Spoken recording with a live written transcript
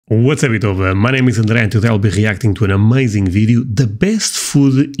What's up YouTube? My name is André and today I'll be reacting to an amazing video, the best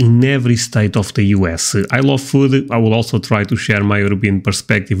food in every state of the US. I love food, I will also try to share my European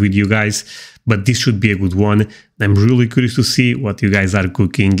perspective with you guys, but this should be a good one. I'm really curious to see what you guys are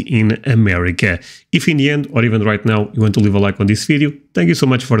cooking in America. If in the end, or even right now, you want to leave a like on this video, thank you so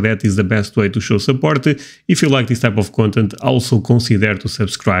much for that, it's the best way to show support. If you like this type of content, also consider to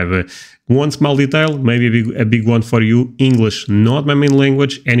subscribe. One small detail, maybe a big one for you, English not my main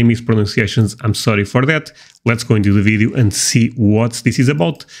language, any mispronunciations, I'm sorry for that. Let's go into the video and see what this is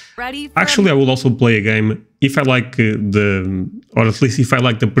about. Actually, I will also play a game. If I like or at least if I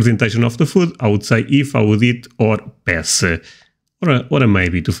like the presentation of the food, I would say if I would eat or pass. Or a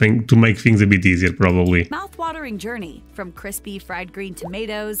maybe to make things a bit easier, probably. Mouth-watering journey from crispy fried green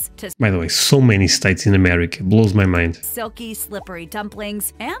tomatoes to... By the way, so many states in America, blows my mind. Silky, slippery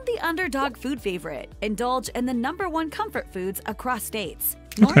dumplings, and the underdog food favorite. Indulge in the #1 comfort foods across states,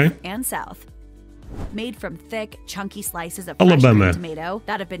 north and south. Made from thick, chunky slices of fresh green tomato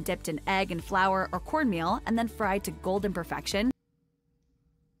that have been dipped in egg and flour or cornmeal and then fried to golden perfection.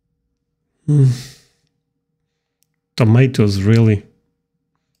 Tomatoes, really?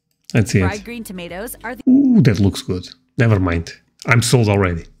 That's it. Fried green tomatoes are the... Ooh, that looks good. Never mind. I'm sold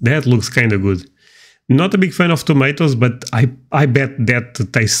already. That looks kind of good. Not a big fan of tomatoes, but I bet that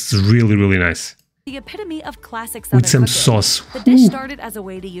tastes really, really nice. The epitome of classic Southern with some cooking. Sauce. The dish started as a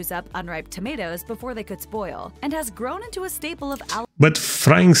way to use up unripe tomatoes before they could spoil, and has grown into a staple of... But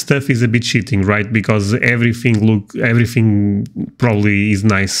frying stuff is a bit cheating, right? Because everything probably is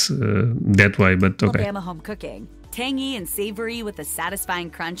nice that way, but okay. Alabama home cooking. Tangy and savory with a satisfying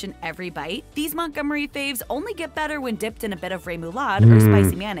crunch in every bite, these Montgomery faves only get better when dipped in a bit of remoulade or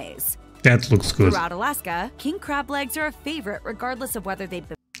spicy mayonnaise. That looks good. Throughout Alaska, king crab legs are a favorite regardless of whether they've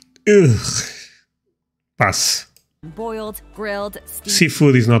been... Ugh. Pass. Boiled, grilled, steamed...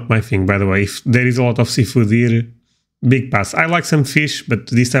 Seafood is not my thing, by the way. If there is a lot of seafood here, big pass. I like some fish, but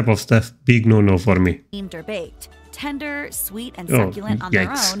this type of stuff, big no-no for me. Steamed or baked. Tender, sweet, and succulent on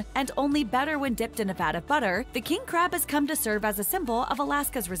their own, and only better when dipped in a vat of butter, the king crab has come to serve as a symbol of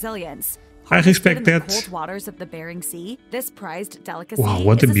Alaska's resilience. I respect that. In the cold waters of the Bering Sea, this prized delicacy wow,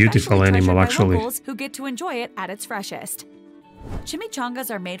 what a beautiful animal, actually. Locals who get to enjoy it at its freshest. Chimichangas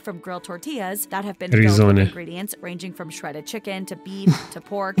are made from grilled tortillas that have been filled with ingredients ranging from shredded chicken to beef to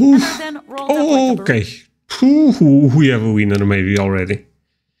pork, and are then rolled up like a burrito. We have a winner maybe already.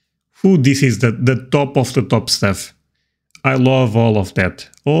 This is the top of the top stuff. I love all of that.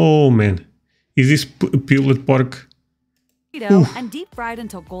 Oh man, is this peeled pork? And deep fried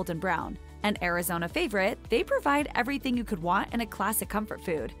until golden brown. An Arizona favorite, they provide everything you could want in a classic comfort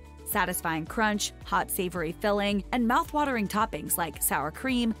food. Satisfying crunch, hot savory filling, and mouth-watering toppings like sour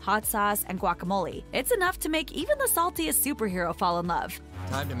cream, hot sauce, and guacamole. It's enough to make even the saltiest superhero fall in love.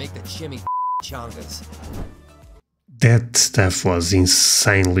 Time to make the chimichangas. That stuff was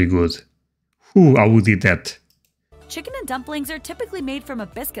insanely good. I would eat that. Chicken and dumplings are typically made from a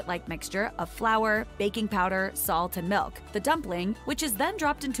biscuit-like mixture of flour, baking powder, salt, and milk. The dumpling, which is then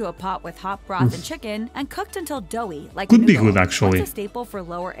dropped into a pot with hot broth and chicken and cooked until doughy, like could be good actually. Once a staple for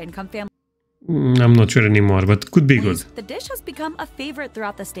lower-income families. I'm not sure anymore, but could be good. The dish has become a favorite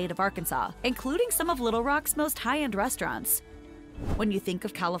throughout the state of Arkansas, including some of Little Rock's most high-end restaurants. When you think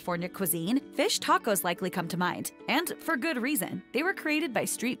of California cuisine, fish tacos likely come to mind, and for good reason. They were created by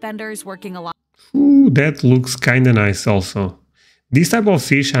street vendors working along. That looks kind of nice also. This type of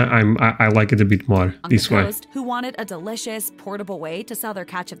fish, I like it a bit more this way. Who wanted a delicious, portable way to sell their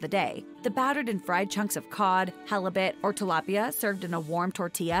catch of the day. The battered and fried chunks of cod, halibut, or tilapia served in a warm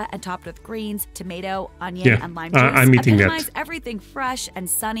tortilla and topped with greens, tomato, onion, and lime juice. I'm eating that. Everything fresh and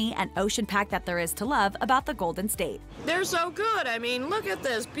sunny and ocean-packed that there is to love about the Golden State. They're so good. I mean, look at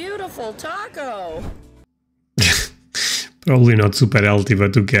this beautiful taco. Probably not super healthy,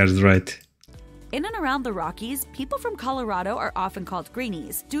 but who cares, right? In and around the Rockies, people from Colorado are often called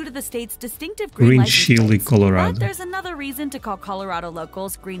greenies due to the state's distinctive green chili plates. Colorado. But there's another reason to call Colorado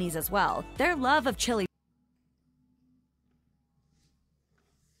locals greenies as well. Their love of chili.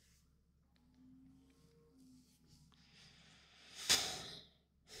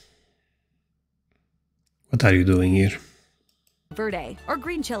 What are you doing here? Verde, or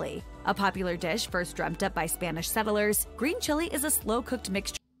green chili. A popular dish first dreamt up by Spanish settlers, green chili is a slow-cooked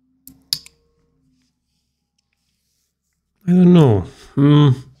mixture. I don't know.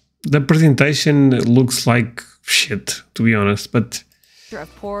 The presentation looks like shit, to be honest, but...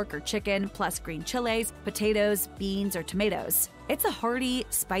 of pork or chicken, plus green chilies, potatoes, beans, or tomatoes. It's a hearty,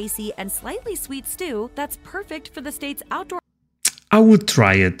 spicy, and slightly sweet stew that's perfect for the state's outdoor... I would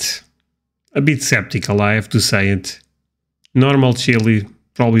try it. A bit skeptical, I have to say it. Normal chili,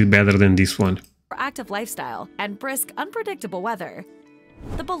 probably better than this one. Active lifestyle and brisk, unpredictable weather.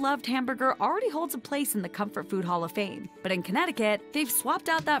 The beloved hamburger already holds a place in the Comfort Food Hall of Fame, but in Connecticut, they've swapped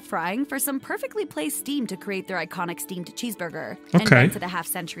out that frying for some perfectly placed steam to create their iconic steamed cheeseburger. Okay. Invented a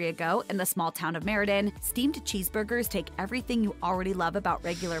half-century ago in the small town of Meriden, steamed cheeseburgers take everything you already love about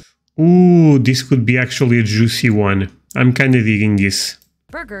regular Ooh, this could be actually a juicy one. I'm kind of digging this.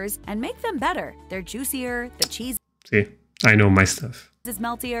 burgers and make them better. They're juicier, the cheese See, I know my stuff. is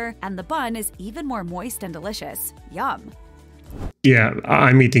meltier, and the bun is even more moist and delicious. Yum! Yeah,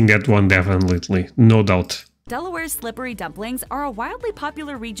 I'm eating that one definitely, no doubt. Delaware's slippery dumplings are a wildly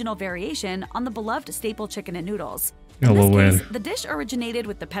popular regional variation on the beloved staple chicken and noodles. In Delaware. this case, the dish originated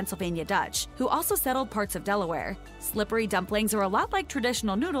with the Pennsylvania Dutch, who also settled parts of Delaware. Slippery dumplings are a lot like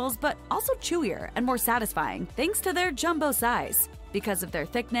traditional noodles, but also chewier and more satisfying, thanks to their jumbo size. Because of their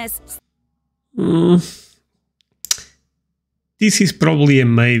thickness, This is probably a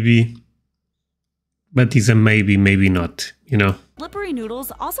maybe, but it's a maybe, maybe not, you know? slippery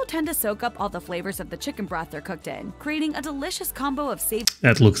noodles also tend to soak up all the flavors of the chicken broth they're cooked in, creating a delicious combo of savory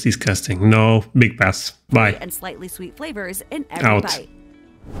That looks disgusting. No, big pass. Bye. and slightly sweet flavors in every Out. bite.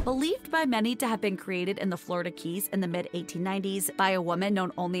 Believed by many to have been created in the Florida Keys in the mid-1890s by a woman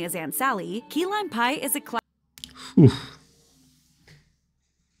known only as Aunt Sally, key lime pie is a Whew.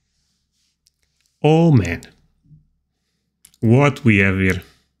 Oh man. What we have here.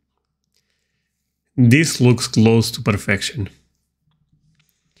 This looks close to perfection.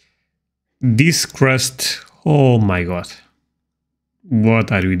 This crust, oh my god.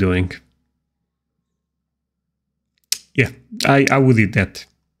 What are we doing? Yeah, I would eat that.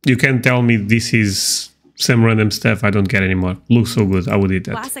 You can tell me this is some random stuff I don't get anymore. Looks so good, I would eat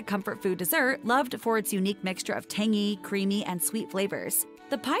that. classic comfort food dessert loved for its unique mixture of tangy, creamy, and sweet flavors.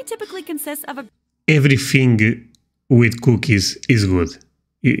 The pie typically consists of a Everything with cookies is good.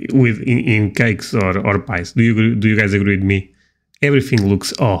 In cakes or pies. Do you guys agree with me? Everything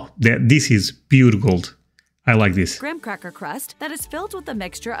looks, this is pure gold. I like this. graham cracker crust that is filled with a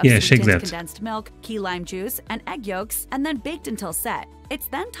mixture of Yeah, shake sweetened that. condensed milk, key lime juice, and egg yolks, and then baked until set. It's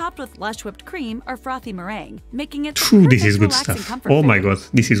then topped with lush whipped cream or frothy meringue, making it the Phew, this perfect is good relaxing stuff. comfort Oh my food. god,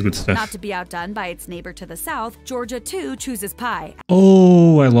 this is good Not stuff. to be outdone by its neighbor to the south, Georgia too chooses pie.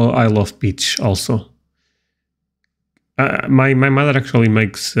 Oh, I love peach also. My mother actually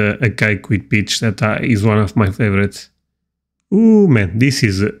makes a cake with peach that is one of my favorites. Ooh man,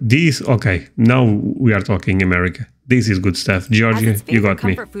 okay. Now we are talking America. This is good stuff. As Georgia, its you favorite got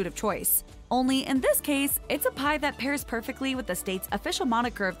me. comfort food of choice. Only in this case, it's a pie that pairs perfectly with the state's official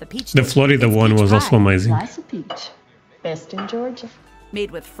moniker of the peach The state. Florida It's one peach was pie. also amazing. Slice of peach. Best in Georgia.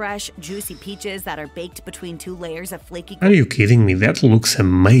 Made with fresh, juicy peaches that are baked between two layers of flaky Are you kidding me? That looks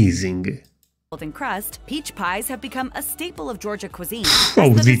amazing. golden crust, peach pies have become a staple of Georgia cuisine. I as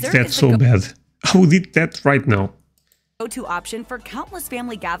would the eat dessert that is the so bad. I would eat that right now. go-to option for countless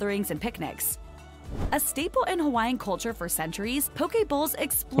family gatherings and picnics. A staple in Hawaiian culture for centuries, poke bowls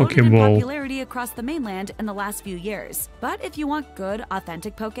exploded in Poke bowl. popularity across the mainland in the last few years. But if you want good,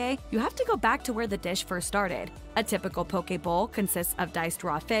 authentic poke, you have to go back to where the dish first started. A typical poke bowl consists of diced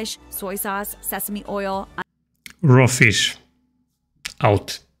raw fish, soy sauce, sesame oil, Raw fish.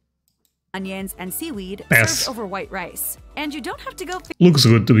 Out. onions, and seaweed Pass. served over white rice. And you don't have to go Looks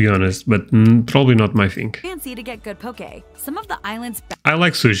good to be honest, but probably not my thing. fancy to get good poke. Some of the island's I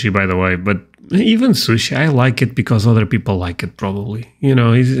like sushi, by the way, but even sushi, I like it because other people like it, probably. You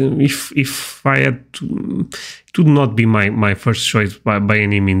know, if I had to, it would not be my first choice by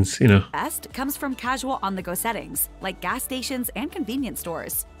any means, you know. best comes from casual on-the-go settings, like gas stations and convenience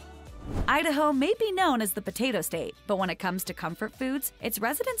stores. Idaho may be known as the potato state, but when it comes to comfort foods, its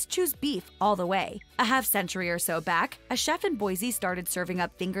residents choose beef all the way. A half-century or so back, a chef in Boise started serving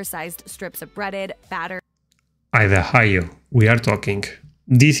up finger-sized strips of breaded, battered, Idaho, we are talking.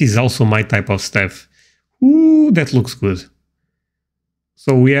 This is also my type of stuff. Ooh, that looks good.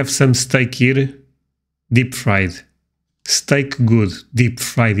 So we have some steak here, deep fried. Steak good, deep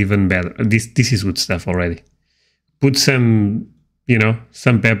fried even better. This is good stuff already. Put some,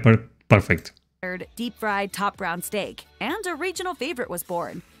 some pepper, perfect. deep-fried top brown steak, and a regional favorite was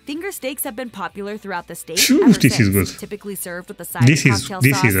born. Finger steaks have been popular throughout the state Phew, ever this is since. good. Typically served with a side This of is- cocktail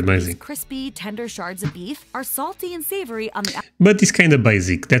this sauce, is amazing. these crispy, tender shards of beef are salty and savory on the But it's kind of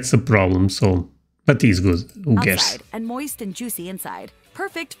basic, that's the problem, but it's good, who cares? outside and moist and juicy inside.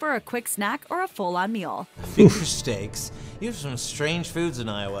 Perfect for a quick snack or a full-on meal. Finger steaks. You have some strange foods in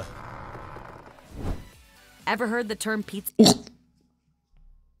Iowa. Ever heard the term pizza?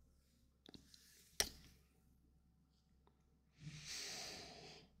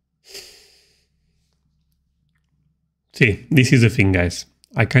 See, this is the thing, guys.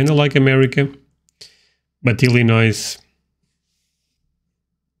 I kind of like America, but Illinois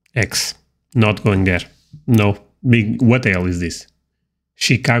X, not going there. No, big. What the hell is this?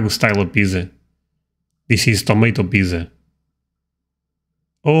 Chicago style of pizza. This is tomato pizza.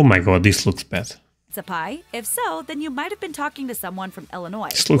 Oh my god, this looks bad. Pizza pie? If so, then you might have been talking to someone from Illinois.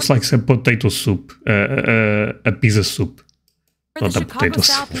 This looks like a potato soup, a pizza soup. For the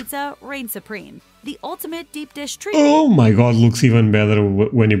Chicago-style pizza reigns supreme. The ultimate deep dish treat. Oh my god, looks even better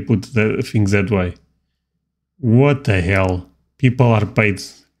when you put the things that way. What the hell? People are paid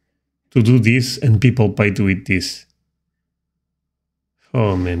to do this and people pay to eat this.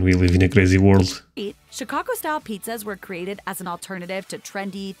 Oh man, we live in a crazy world. Chicago-style pizzas were created as an alternative to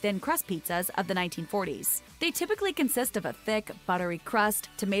trendy, thin crust pizzas of the 1940s. They typically consist of a thick, buttery crust,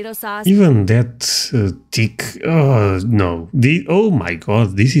 tomato sauce... Even that thick... Oh, no. Oh my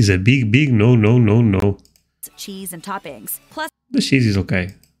god, this is a big no. ...cheese and toppings, plus... The cheese is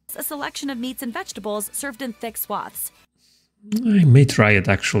okay. ...a selection of meats and vegetables served in thick swaths. I may try it,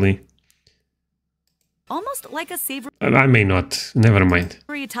 actually. Almost like a savory... I may not. Never mind.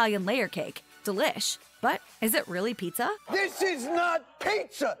 ...Italian layer cake. Delish. But is it really pizza? This is not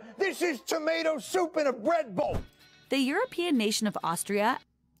pizza! This is tomato soup in a bread bowl! The European nation of Austria...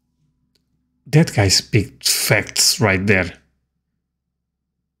 That guy speaks facts right there.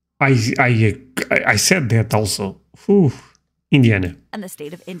 I said that also. Whew. Indiana. And the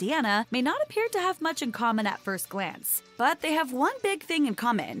state of Indiana may not appear to have much in common at first glance. But they have one big thing in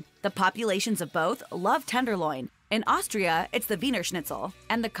common. The populations of both love tenderloin. In Austria, it's the Wiener Schnitzel,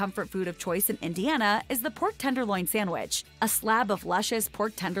 and the comfort food of choice in Indiana is the pork tenderloin sandwich, a slab of luscious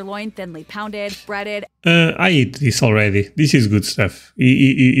pork tenderloin thinly pounded, breaded. I eat this already. This is good stuff.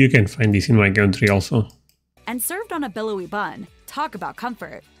 You can find this in my country also. And served on a billowy bun. Talk about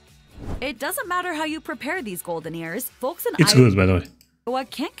comfort. It doesn't matter how you prepare these golden ears. Folks in It's good, by the way.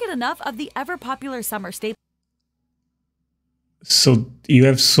 Can't get enough of the ever-popular summer staple. So you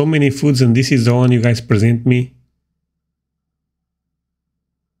have so many foods and this is the one you guys present me?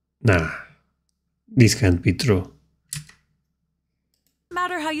 Nah, this can't be true. No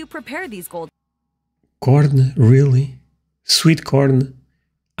matter how you prepare these gold. Corn, really? Sweet corn?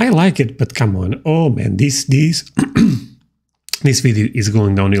 I like it, but come on. Oh man, this this video is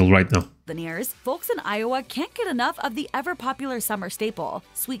going downhill right now. Folks in Iowa can't get enough of the ever-popular summer staple,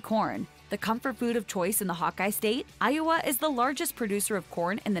 sweet corn. The comfort food of choice in the Hawkeye State, Iowa is the largest producer of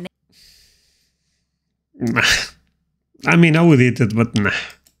corn in the I mean, I would eat it, but nah.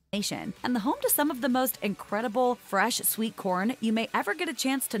 Nation, and the home to some of the most incredible, fresh, sweet corn you may ever get a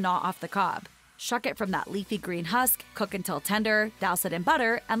chance to gnaw off the cob. Shuck it from that leafy green husk, cook until tender, douse it in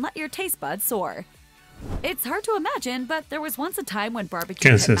butter, and let your taste buds soar. It's hard to imagine, but there was once a time when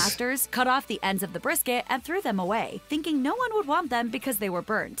barbecue pit masters cut off the ends of the brisket and threw them away, thinking no one would want them because they were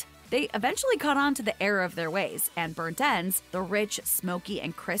burnt. They eventually caught on to the error of their ways, and burnt ends, the rich, smoky,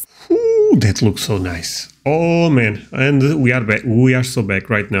 and crisp. Ooh, that looks so nice. Oh man, and we are back. We are so back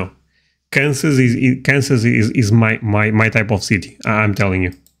right now. Kansas is my type of city. I'm telling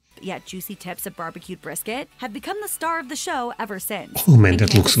you. Yet juicy tips of barbecued brisket have become the star of the show ever since. Oh man,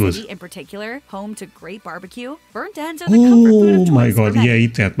 that looks good. In particular, home to great barbecue, burnt ends are the comfort food of choice. Oh my god, yeah,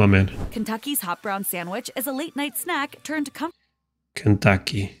 eat that, my man. Kentucky's hot brown sandwich is a late night snack turned comfort.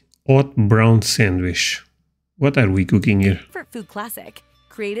 Kentucky hot brown sandwich. What are we cooking here? Food classic.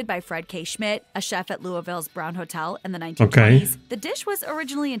 Created by Fred K. Schmidt, a chef at Louisville's Brown Hotel in the 1920s, the dish was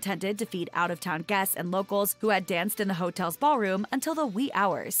originally intended to feed out-of-town guests and locals who had danced in the hotel's ballroom until the wee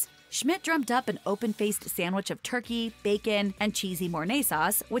hours. Schmidt dreamt up an open-faced sandwich of turkey, bacon, and cheesy Mornay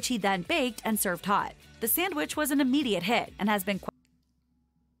sauce, which he then baked and served hot. The sandwich was an immediate hit and has been...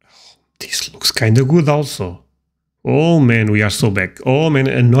 This looks kinda good also. Oh man, we are so back. Oh man,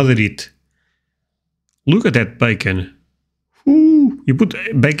 another hit. Look at that bacon. Ooh, you put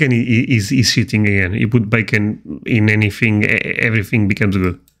bacon is shitting again. You put bacon in anything, everything becomes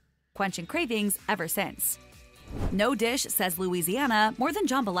good. Quenching cravings ever since. No dish, says Louisiana, more than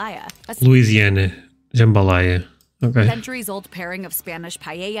jambalaya. Louisiana, jambalaya. Okay. Centuries-old pairing of Spanish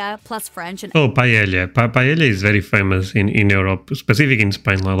paella plus French and... Oh, paella. Paella is very famous in Europe, specifically in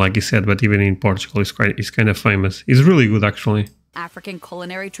Spain, like you said, but even in Portugal, it's kind of famous. It's really good, actually. African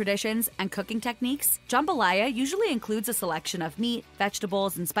culinary traditions and cooking techniques, jambalaya usually includes a selection of meat,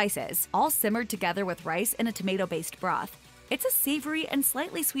 vegetables, and spices, all simmered together with rice in a tomato-based broth. It's a savory and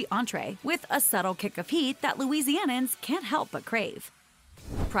slightly sweet entree with a subtle kick of heat that Louisianans can't help but crave.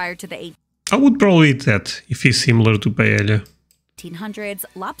 Prior to the I would probably eat that if it's similar to paella. 1800s,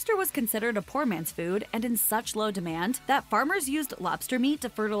 lobster was considered a poor man's food and in such low demand that farmers used lobster meat to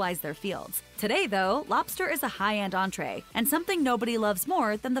fertilize their fields. Today, though, lobster is a high-end entree and something nobody loves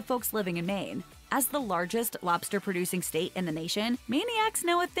more than the folks living in Maine. As the largest lobster-producing state in the nation, maniacs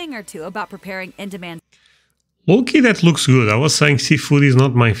know a thing or two about preparing in-demand. Low-key, that looks good. I was saying seafood is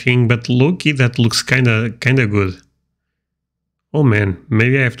not my thing, but low-key, that looks kinda good. Oh man,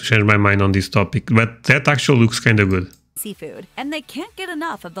 maybe I have to change my mind on this topic, but that actually looks kinda good. Seafood, and they can't get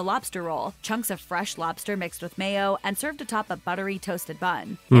enough of the lobster roll, chunks of fresh lobster mixed with mayo and served atop a buttery toasted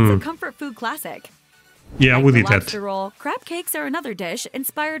bun. It's a comfort food classic. Yeah, I would eat that. Lobster roll, crab cakes are another dish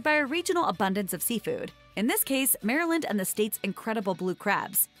inspired by a regional abundance of seafood. In this case, Maryland and the state's incredible blue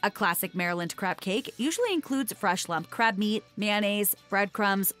crabs. A classic Maryland crab cake usually includes fresh lump crab meat, mayonnaise,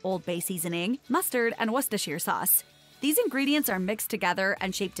 breadcrumbs, Old Bay seasoning, mustard, and Worcestershire sauce. These ingredients are mixed together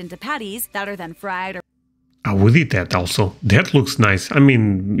and shaped into patties that are then fried or... I would eat that also. That looks nice. I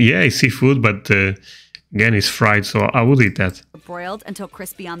mean, yeah, it's seafood, but again, it's fried, so I would eat that. Broiled until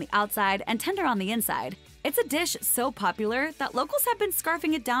crispy on the outside and tender on the inside. It's a dish so popular that locals have been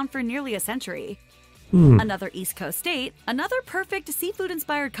scarfing it down for nearly a century. Another East Coast state, another perfect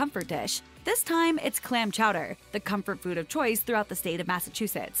seafood-inspired comfort dish. This time, it's clam chowder, the comfort food of choice throughout the state of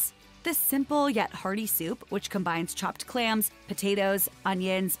Massachusetts. This simple yet hearty soup, which combines chopped clams, potatoes,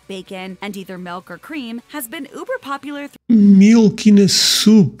 onions, bacon, and either milk or cream, has been uber popular. Milk in a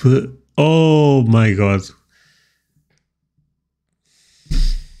soup. Oh my god.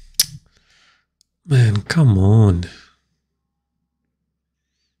 Man, come on.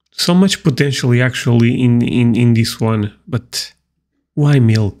 So much potentially actually in this one, but why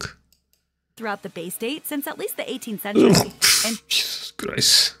milk? Throughout the Bay State since at least the 18th century. Jesus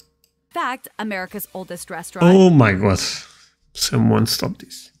Christ. In fact, America's oldest restaurant, Oh my god. Someone stop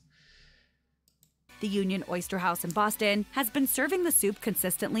this. the Union Oyster House in Boston, has been serving the soup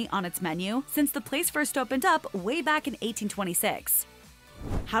consistently on its menu since the place first opened up way back in 1826.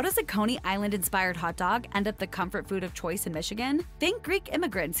 How does a Coney Island-inspired hot dog end up the comfort food of choice in Michigan? Think Greek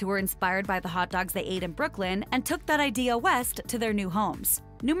immigrants who were inspired by the hot dogs they ate in Brooklyn and took that idea west to their new homes.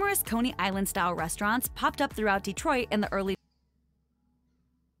 Numerous Coney Island-style restaurants popped up throughout Detroit in the early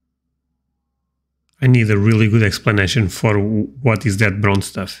I need a really good explanation for what is that brown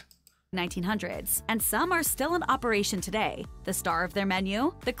stuff. 1900s, and some are still in operation today. The star of their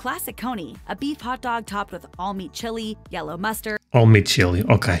menu? The classic Coney, a beef hot dog topped with all-meat chili, yellow mustard, All meat chili.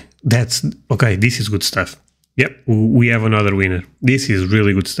 Okay, that's okay. This is good stuff. Yep, we have another winner. This is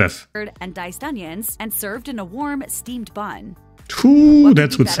really good stuff. and diced onions, and served in a warm, steamed bun. Ooh, What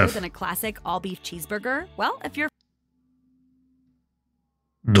that's could be good better stuff. than a classic all-beef cheeseburger? Well, if you're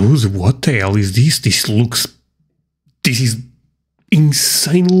Dude, what the hell is this? This is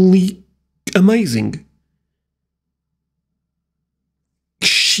insanely amazing.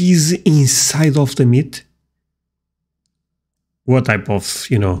 Cheese inside of the meat? What type of,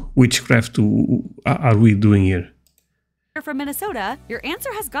 witchcraft are we doing here? from Minnesota, your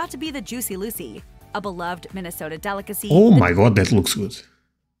answer has got to be the Juicy Lucy, a beloved Minnesota delicacy. Oh my god, that looks good.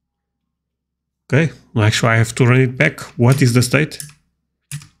 Okay, actually I have to run it back. What is the state?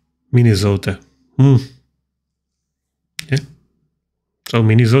 Minnesota. Yeah. So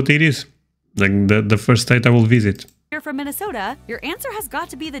Minnesota it is. Like the first state I will visit. You're from Minnesota, your answer has got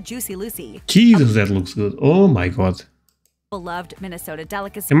to be the Juicy Lucy, Jesus, that looks good. Oh my god. beloved Minnesota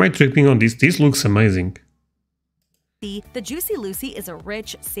delicacy. Am I tripping on this? This looks amazing. The Juicy Lucy is a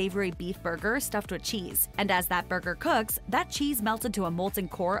rich, savory beef burger stuffed with cheese. And as that burger cooks, that cheese melts into a molten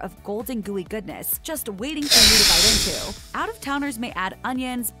core of golden gooey goodness, just waiting for you to bite into. Out-of-towners may add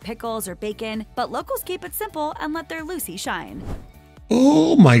onions, pickles, or bacon, but locals keep it simple and let their Lucy shine.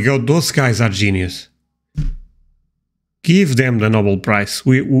 Oh my god, those guys are genius. Give them the Nobel Prize.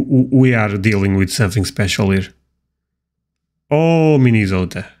 We are dealing with something special here. Oh,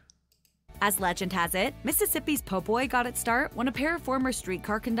 Minnesota. As legend has it, Mississippi's po' boy got its start when a pair of former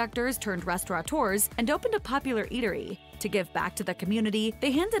streetcar conductors turned restaurateurs and opened a popular eatery. To give back to the community, they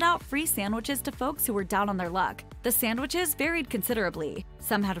handed out free sandwiches to folks who were down on their luck. The sandwiches varied considerably.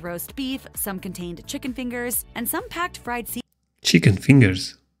 Some had roast beef, some contained chicken fingers, and some packed fried Chicken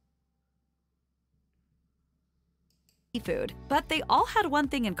fingers. seafood. But they all had one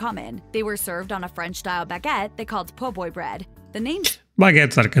thing in common. They were served on a French-style baguette they called po' boy bread. The name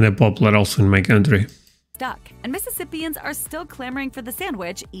Baguettes are kind of popular also in my country. stuck, and Mississippians are still clamoring for the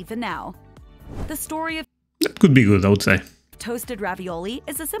sandwich even now. The story of That could be good, I would say. toasted ravioli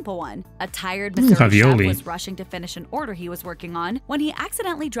is a simple one. A tired Missouri chef ravioli. was rushing to finish an order he was working on when he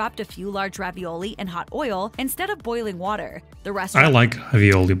accidentally dropped a few large ravioli in hot oil instead of boiling water. The I restaurant like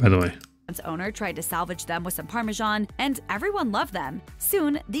ravioli, by the way. owner tried to salvage them with some Parmesan, and everyone loved them.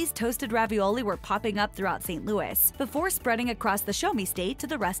 Soon, these toasted ravioli were popping up throughout St. Louis, before spreading across the Show Me State to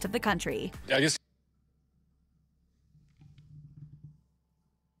the rest of the country.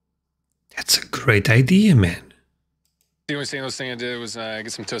 That's a great idea, man. The only St. Louis thing I did was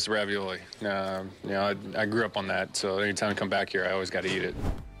get some toasted ravioli. I grew up on that, so anytime I come back here, I always got to eat it.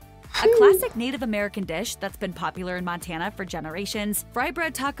 A classic Native American dish that's been popular in Montana for generations, fry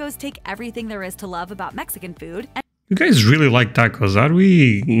bread tacos take everything there is to love about Mexican food. You guys really like tacos. Are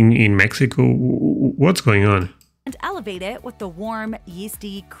we in Mexico? What's going on? And elevate it with the warm,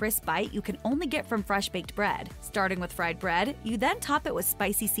 yeasty, crisp bite you can only get from fresh baked bread. Starting with fried bread, you then top it with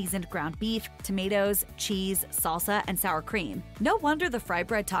spicy seasoned ground beef, tomatoes, cheese, salsa, and sour cream. No wonder the fry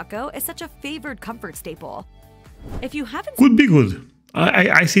bread taco is such a favored comfort staple. If you haven't Could be good.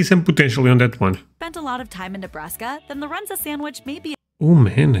 I see some potential on that one. spent a lot of time in Nebraska, then the Runza sandwich may be Oh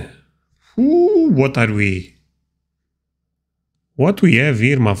man. Ooh, what are we? What we have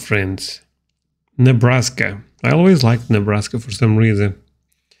here, my friends? Nebraska. I always liked Nebraska for some reason.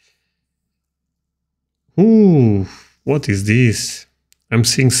 Ooh, what is this? I'm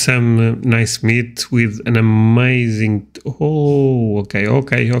seeing some nice meat with an amazing... Oh,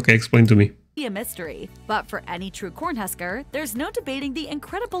 okay. Explain to me. a mystery. But for any true Cornhusker, there's no debating the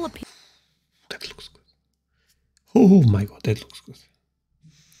incredible appeal That looks good. Oh my god, that looks good.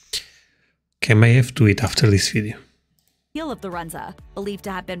 Okay, I may have to eat after this video. of the Runza, believed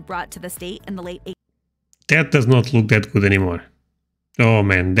to have been brought to the state in the late That does not look that good anymore. Oh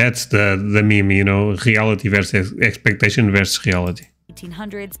man, that's the meme, you know, reality versus expectation versus reality.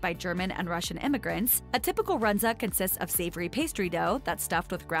 1800s by German and Russian immigrants. A typical runza consists of savory pastry dough that's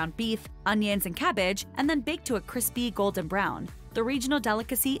stuffed with ground beef, onions, and cabbage, and then baked to a crispy golden brown. The regional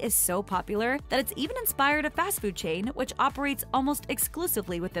delicacy is so popular that it's even inspired a fast food chain which operates almost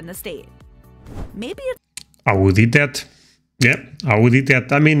exclusively within the state. Maybe it's I would eat that. Yeah, I would eat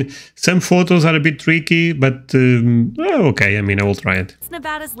that. I mean, some photos are a bit tricky, but okay, I mean, I will try it.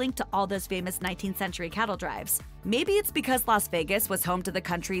 Nevada's linked to all those famous 19th century cattle drives. Maybe it's because Las Vegas was home to the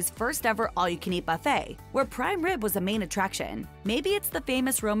country's first ever all-you-can-eat buffet, where prime rib was a main attraction. Maybe it's the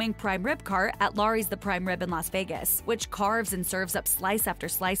famous roaming prime rib cart at Laurie's The Prime Rib in Las Vegas, which carves and serves up slice after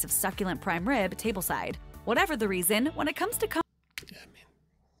slice of succulent prime rib tableside. Whatever the reason, when it comes to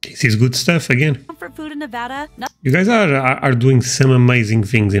This is good stuff again. comfort food in Nevada, You guys are doing some amazing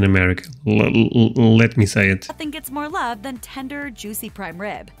things in America. Let me say it. nothing gets more love than tender, juicy prime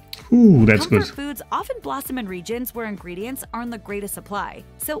rib. Ooh, that's good. Comfort foods often blossom in regions where ingredients are in the greatest supply.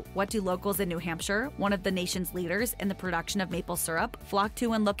 So what do locals in New Hampshire, one of the nation's leaders in the production of maple syrup, flock to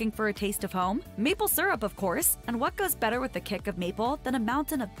when looking for a taste of home? Maple syrup, of course. And what goes better with the kick of maple than a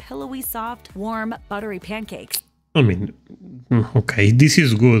mountain of pillowy, soft, warm, buttery pancakes? I mean, okay, this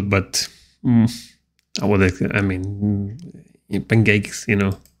is good, but pancakes, you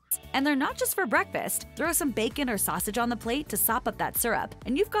know. And they're not just for breakfast. Throw some bacon or sausage on the plate to sop up that syrup,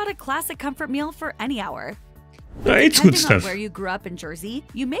 and you've got a classic comfort meal for any hour. It's good Depending on stuff. where you grew up in Jersey,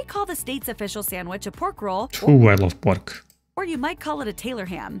 you may call the state's official sandwich a pork roll, Ooh, I love pork. or you might call it a Taylor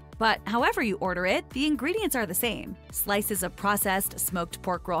ham. But however you order it, the ingredients are the same. Slices of processed, smoked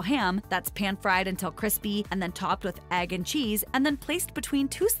pork roll ham that's pan-fried until crispy and then topped with egg and cheese and then placed between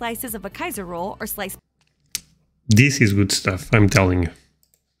two slices of a Kaiser roll or sliced This is good stuff, I'm telling you.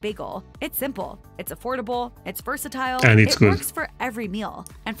 bagel. It's simple, it's affordable, it's versatile, And it's it good. works for every meal.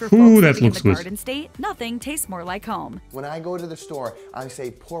 And for Ooh, folks that living in looks the good. Garden State, nothing tastes more like home. When I go to the store, I say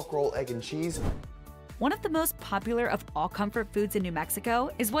pork roll, egg, and cheese. One of the most popular of all comfort foods in New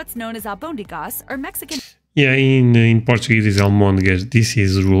Mexico is what's known as albondigas, or Mexican Yeah, in Portuguese is almôndegas.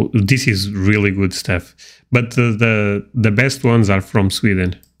 This is really good stuff. But the best ones are from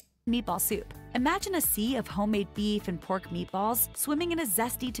Sweden. meatball soup. Imagine a sea of homemade beef and pork meatballs swimming in a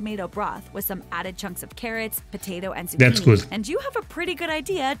zesty tomato broth with some added chunks of carrots, potato, and zucchini. That's good. And you have a pretty good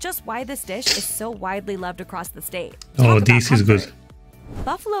idea just why this dish is so widely loved across the state. Oh, Talk about this is good. comfort.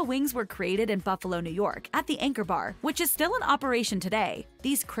 Buffalo wings were created in Buffalo, New York, at the Anchor Bar, which is still in operation today.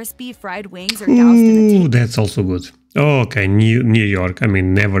 These crispy fried wings are doused in a Ooh, that's also good. Oh, okay, New York. I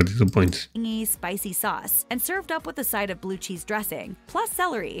mean, never disappoints. tangy, spicy sauce and served up with a side of blue cheese dressing, plus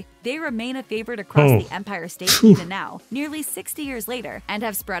celery. They remain a favorite across Oh. the Empire State Phew. even now, nearly 60 years later, and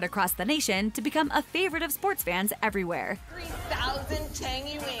have spread across the nation to become a favorite of sports fans everywhere. 3,000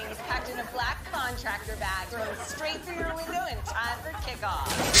 tangy wings packed in a black contractor bag thrown straight through your window in time for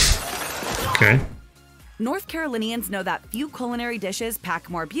kickoff. Okay. North Carolinians know that few culinary dishes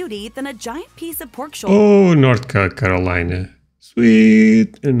pack more beauty than a giant piece of pork shoulder. Oh, North Carolina.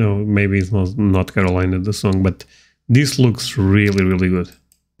 Sweet. No, maybe it's not North Carolina, the song, but this looks really, really good.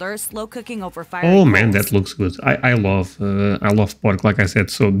 They're slow cooking over fire. Oh man, that looks good. I love pork, like I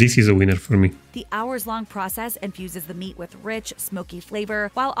said, so this is a winner for me. The hours-long process infuses the meat with rich, smoky flavor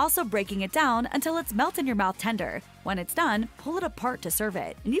while also breaking it down until it's melt-in-your-mouth tender. When it's done, pull it apart to serve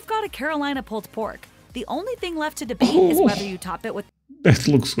it, and you've got a Carolina pulled pork. The only thing left to debate is whether you top it with... That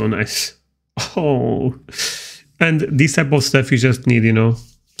looks so nice. Oh, and this type of stuff you just need, you know,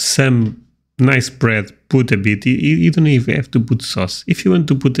 some nice bread, put a bit. You don't even have to put sauce. If you want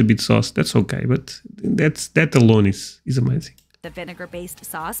to put a bit sauce, that's okay, but that alone is amazing. The vinegar-based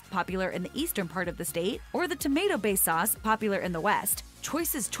sauce, popular in the eastern part of the state, or the tomato-based sauce, popular in the west.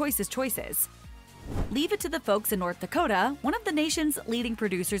 Choices, choices, choices. Leave it to the folks in North Dakota, one of the nation's leading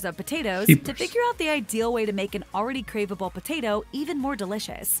producers of potatoes, to figure out the ideal way to make an already craveable potato even more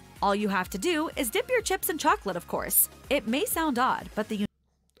delicious. All you have to do is dip your chips in chocolate, of course. It may sound odd, but the...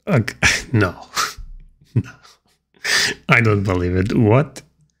 No. No. I don't believe it. What?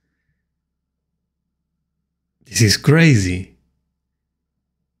 This is crazy.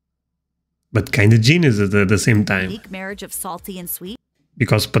 But kind of genius at the same time. Unique marriage of salty and sweet.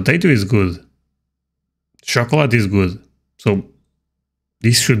 Because potato is good. Chocolate is good, so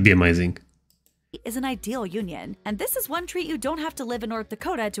this should be amazing. Is an ideal union, and this is one treat you don't have to live in North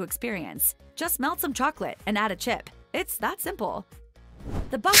Dakota to experience. Just melt some chocolate and add a chip. It's that simple.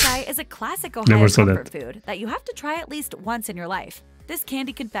 The Buckeye is a classic Ohio comfort food that you have to try at least once in your life. This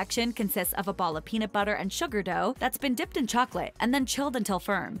candy confection consists of a ball of peanut butter and sugar dough that's been dipped in chocolate and then chilled until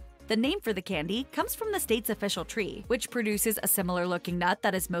firm. The name for the candy comes from the state's official tree, which produces a similar-looking nut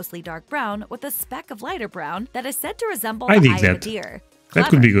that is mostly dark brown with a speck of lighter brown that is said to resemble the eye of a deer. That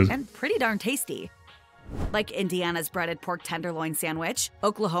could be good. And pretty darn tasty. Like Indiana's breaded pork tenderloin sandwich,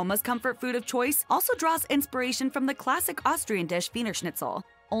 Oklahoma's comfort food of choice also draws inspiration from the classic Austrian dish Wiener Schnitzel.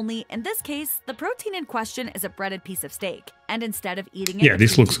 Only, in this case, the protein in question is a breaded piece of steak, and instead of eating it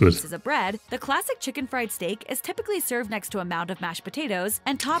this looks good. Pieces of bread, the classic chicken fried steak is typically served next to a mound of mashed potatoes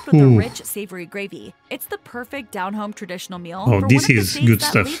and topped with a rich, savory gravy. It's the perfect down-home traditional meal for one of the states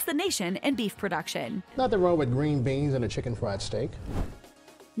that leads the nation in beef production. Nothing wrong with green beans and a chicken fried steak.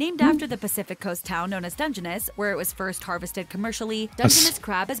 Named after the Pacific Coast town known as Dungeness, where it was first harvested commercially, Dungeness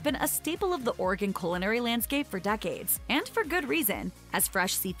crab has been a staple of the Oregon culinary landscape for decades, and for good reason. As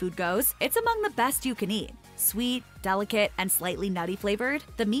fresh seafood goes, it's among the best you can eat. Sweet, delicate, and slightly nutty flavored,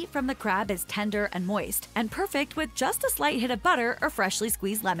 the meat from the crab is tender and moist, and perfect with just a slight hit of butter or freshly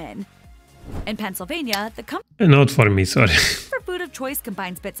squeezed lemon. In Pennsylvania, the not for me, sorry. food of choice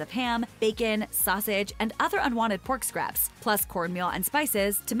combines bits of ham, bacon, sausage, and other unwanted pork scraps, plus cornmeal and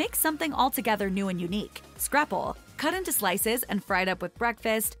spices to make something altogether new and unique. Scrapple. Cut into slices and fried up with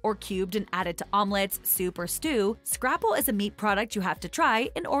breakfast, or cubed and added to omelets, soup, or stew, scrapple is a meat product you have to try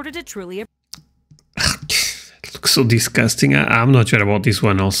in order to truly It looks so disgusting. I'm not sure about this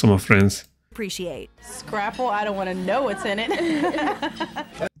one also, my friends. appreciate. Scrapple, I don't want to know what's in it.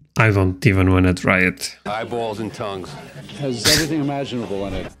 I don't even want to try it. Eyeballs and tongues. Has everything imaginable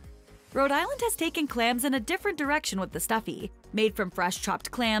in it. Rhode Island has taken clams in a different direction with the stuffy. Made from fresh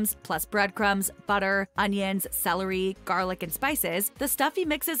chopped clams, plus breadcrumbs, butter, onions, celery, garlic, and spices, the stuffy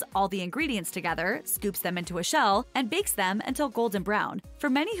mixes all the ingredients together, scoops them into a shell, and bakes them until golden brown. For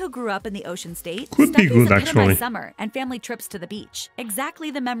many who grew up in the Ocean State, stuffies epitomize summer and family trips to the beach.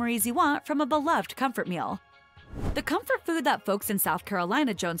 Exactly the memories you want from a beloved comfort meal. The comfort food that folks in South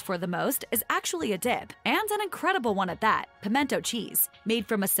Carolina jones for the most is actually a dip, and an incredible one at that, pimento cheese. Made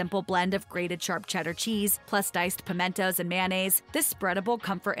from a simple blend of grated sharp cheddar cheese, plus diced pimentos and mayonnaise, this spreadable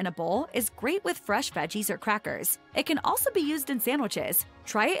comfort in a bowl is great with fresh veggies or crackers. It can also be used in sandwiches.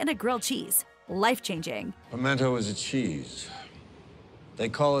 Try it in a grilled cheese. Life-changing. Pimento is a cheese. They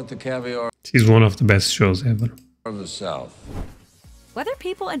call it the caviar This is one of the best shows ever. of the South. Whether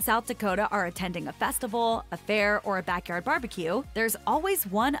people in South Dakota are attending a festival, a fair, or a backyard barbecue, there's always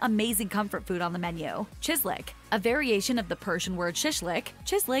one amazing comfort food on the menu: chislik. A variation of the Persian word shishlik,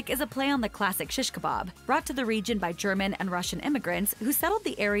 chislik is a play on the classic shish kebab, brought to the region by German and Russian immigrants who settled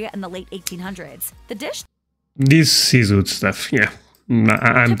the area in the late 1800s. The dish This is good stuff, yeah.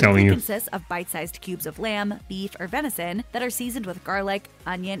 I'm telling you. Consists of bite-sized cubes of lamb, beef, or venison that are seasoned with garlic,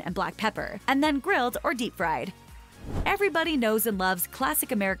 onion, and black pepper, and then grilled or deep-fried. Everybody knows and loves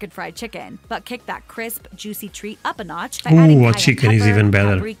classic American fried chicken, but kick that crisp, juicy treat up a notch by adding cayenne chicken pepper, is even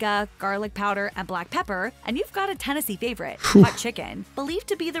better. paprika, garlic powder, and black pepper, and you've got a Tennessee favorite, hot chicken, believed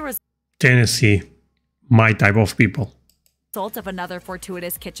to be the Tennessee, my type of people. result of another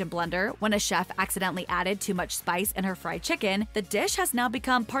fortuitous kitchen blunder. When a chef accidentally added too much spice in her fried chicken, the dish has now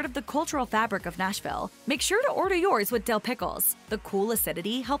become part of the cultural fabric of Nashville. Make sure to order yours with dill pickles. The cool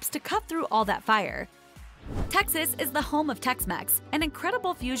acidity helps to cut through all that fire. Texas is the home of Tex-Mex, an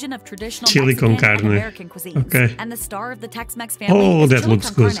incredible fusion of traditional Chili con Mexican and carne. American cuisines. Okay. And the star of the Tex-Mex family Oh, is that chili looks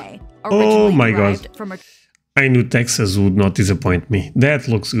con good. carne, Oh originally my god. derived from a I knew Texas would not disappoint me. That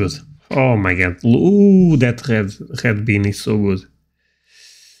looks good. Oh my god. Ooh, that red bean is so good.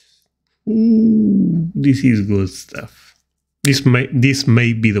 Ooh, this is good stuff. This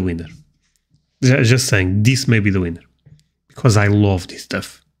may be the winner. Just saying, this may be the winner. Because I love this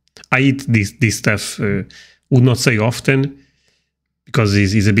stuff. I eat this stuff, would not say often, because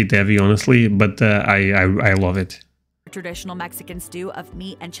it's a bit heavy, honestly, but I love it. traditional Mexican stew of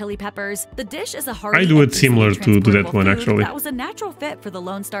meat and chili peppers. The dish is a hearty I do it and easily similar to that transportable one, food actually. That was a natural fit for the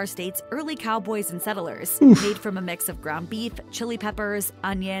Lone Star State's early cowboys and settlers. Oof. Made from a mix of ground beef, chili peppers,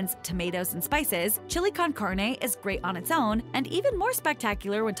 onions, tomatoes, and spices, chili con carne is great on its own and even more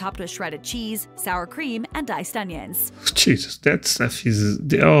spectacular when topped with shredded cheese, sour cream, and diced onions. Jesus, that stuff is...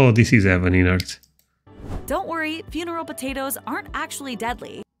 Oh, this is heaven in art. Don't worry, funeral potatoes aren't actually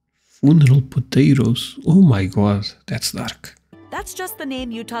deadly. Funeral potatoes. Oh my god, that's dark. That's just the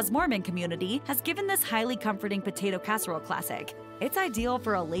name Utah's Mormon community has given this highly comforting potato casserole classic. It's ideal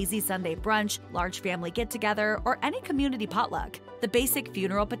for a lazy Sunday brunch, large family get-together, or any community potluck. The basic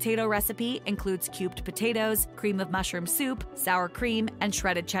funeral potato recipe includes cubed potatoes, cream of mushroom soup, sour cream, and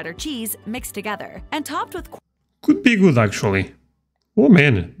shredded cheddar cheese mixed together, and topped with... Could be good, actually. Oh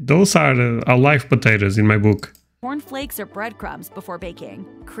man, those are alive potatoes in my book. corn flakes or breadcrumbs before baking.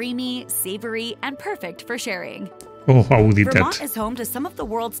 Creamy, savory, and perfect for sharing. Oh, I would eat Vermont that. is home to some of the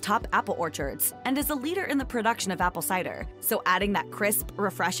world's top apple orchards and is a leader in the production of apple cider. So adding that crisp,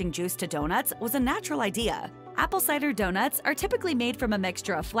 refreshing juice to donuts was a natural idea. Apple cider donuts are typically made from a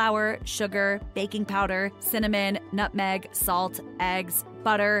mixture of flour, sugar, baking powder, cinnamon, nutmeg, salt, eggs,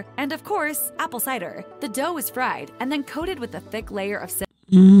 butter, and of course, apple cider. The dough is fried and then coated with a thick layer of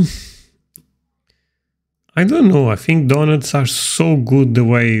cinnamon. I don't know, I think donuts are so good the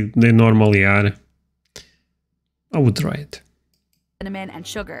way they normally are. I would try it. Cinnamon and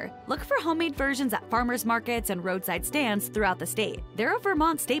sugar. Look for homemade versions at farmers markets and roadside stands throughout the state. They're a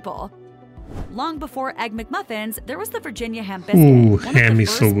Vermont staple. Long before Egg McMuffins, there was the Virginia ham biscuit, Ooh, one ham of the is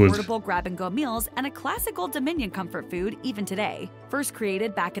first so good. portable grab-and-go meals and a classic Old Dominion comfort food even today. First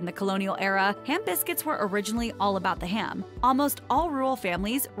created back in the colonial era, ham biscuits were originally all about the ham. Almost all rural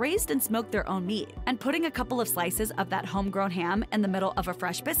families raised and smoked their own meat, and putting a couple of slices of that homegrown ham in the middle of a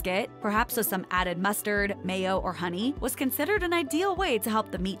fresh biscuit, perhaps with some added mustard, mayo, or honey, was considered an ideal way to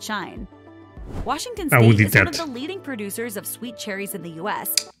help the meat shine. Washington I would State eat is one of that. the leading producers of sweet cherries in the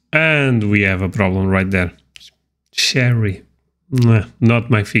U.S. And we have a problem right there. Cherry. Nah, not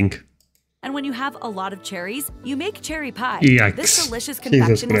my thing. And when you have a lot of cherries, you make cherry pie. Yikes. This delicious Jesus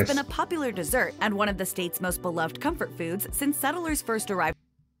confection has Christ. been a popular dessert and one of the state's most beloved comfort foods since settlers first arrived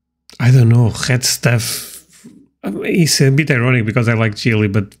I don't know, red stuff. It's a bit ironic because I like chili,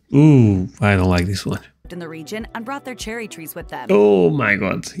 but ooh, I don't like this one. in the region and brought their cherry trees with them. Oh my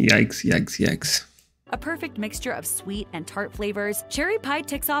god, yikes, yikes, yikes. A perfect mixture of sweet and tart flavors, cherry pie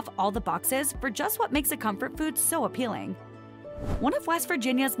ticks off all the boxes for just what makes a comfort food so appealing. One of West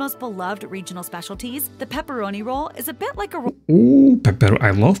Virginia's most beloved regional specialties, the pepperoni roll, is a bit like a Ooh,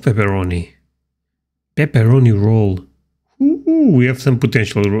 I love pepperoni. Pepperoni roll. Ooh, we have some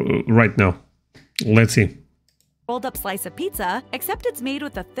potential right now. Let's see. rolled up slice of pizza, except it's made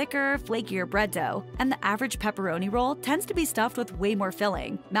with a thicker, flakier bread dough, and the average pepperoni roll tends to be stuffed with way more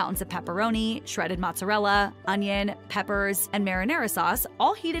filling. Mountains of pepperoni, shredded mozzarella, onion, peppers, and marinara sauce,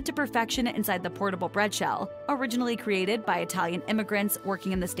 all heated to perfection inside the portable bread shell. Originally created by Italian immigrants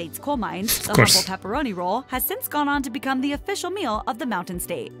working in the state's coal mines, the humble pepperoni roll has since gone on to become the official meal of the Mountain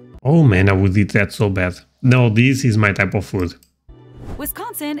State. Oh man, I would eat that so bad. No, this is my type of food.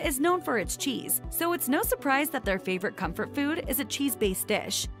 Wisconsin is known for its cheese, so it's no surprise that their favorite comfort food is a cheese-based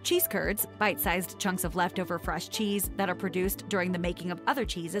dish. Cheese curds, bite-sized chunks of leftover fresh cheese that are produced during the making of other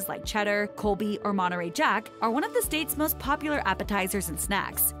cheeses like cheddar, Colby, or Monterey Jack, are one of the state's most popular appetizers and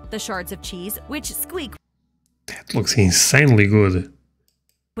snacks. The shards of cheese, which squeak That looks insanely good.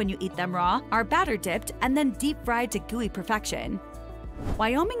 when you eat them raw, are batter-dipped and then deep-fried to gooey perfection.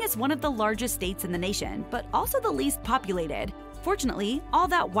 Wyoming is one of the largest states in the nation, but also the least populated. Fortunately, all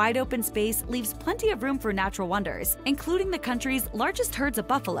that wide open space leaves plenty of room for natural wonders, including the country's largest herds of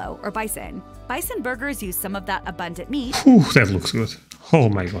buffalo, or bison. Bison burgers use some of that abundant meat. Whew, that looks good. Oh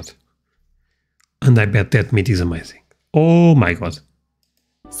my god. And I bet that meat is amazing. Oh my god.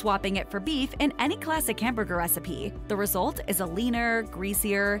 Swapping it for beef in any classic hamburger recipe. The result is a leaner,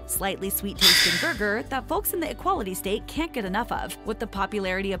 greasier, slightly sweet-tasting burger that folks in the Equality State can't get enough of, with the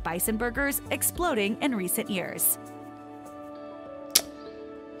popularity of bison burgers exploding in recent years.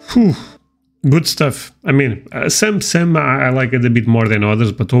 Whew. good stuff. I mean, some I like it a bit more than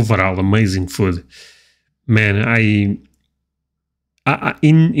others, but overall, amazing food. Man,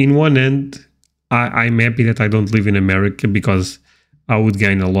 in one end, I'm happy that I don't live in America because I would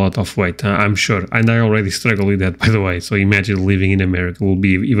gain a lot of weight, I'm sure. And I already struggle with that, by the way. So imagine living in America will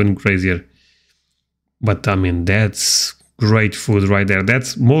be even crazier. But I mean, that's great food right there.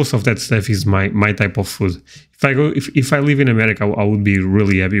 That's most of that stuff is my type of food. If I live in America, I would be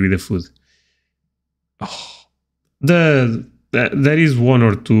really happy with the food. Oh, there is one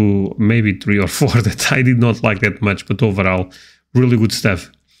or two, maybe 3 or 4 that I did not like that much, but overall, really good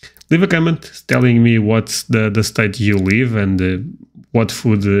stuff. Leave a comment telling me what's the state you live and what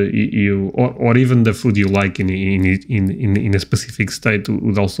food you or even the food you like in a specific state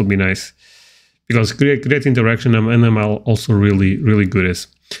would also be nice, because create interaction and I'm also really good at.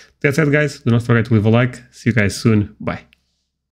 That's it, guys. Do not forget to leave a like. See you guys soon. Bye.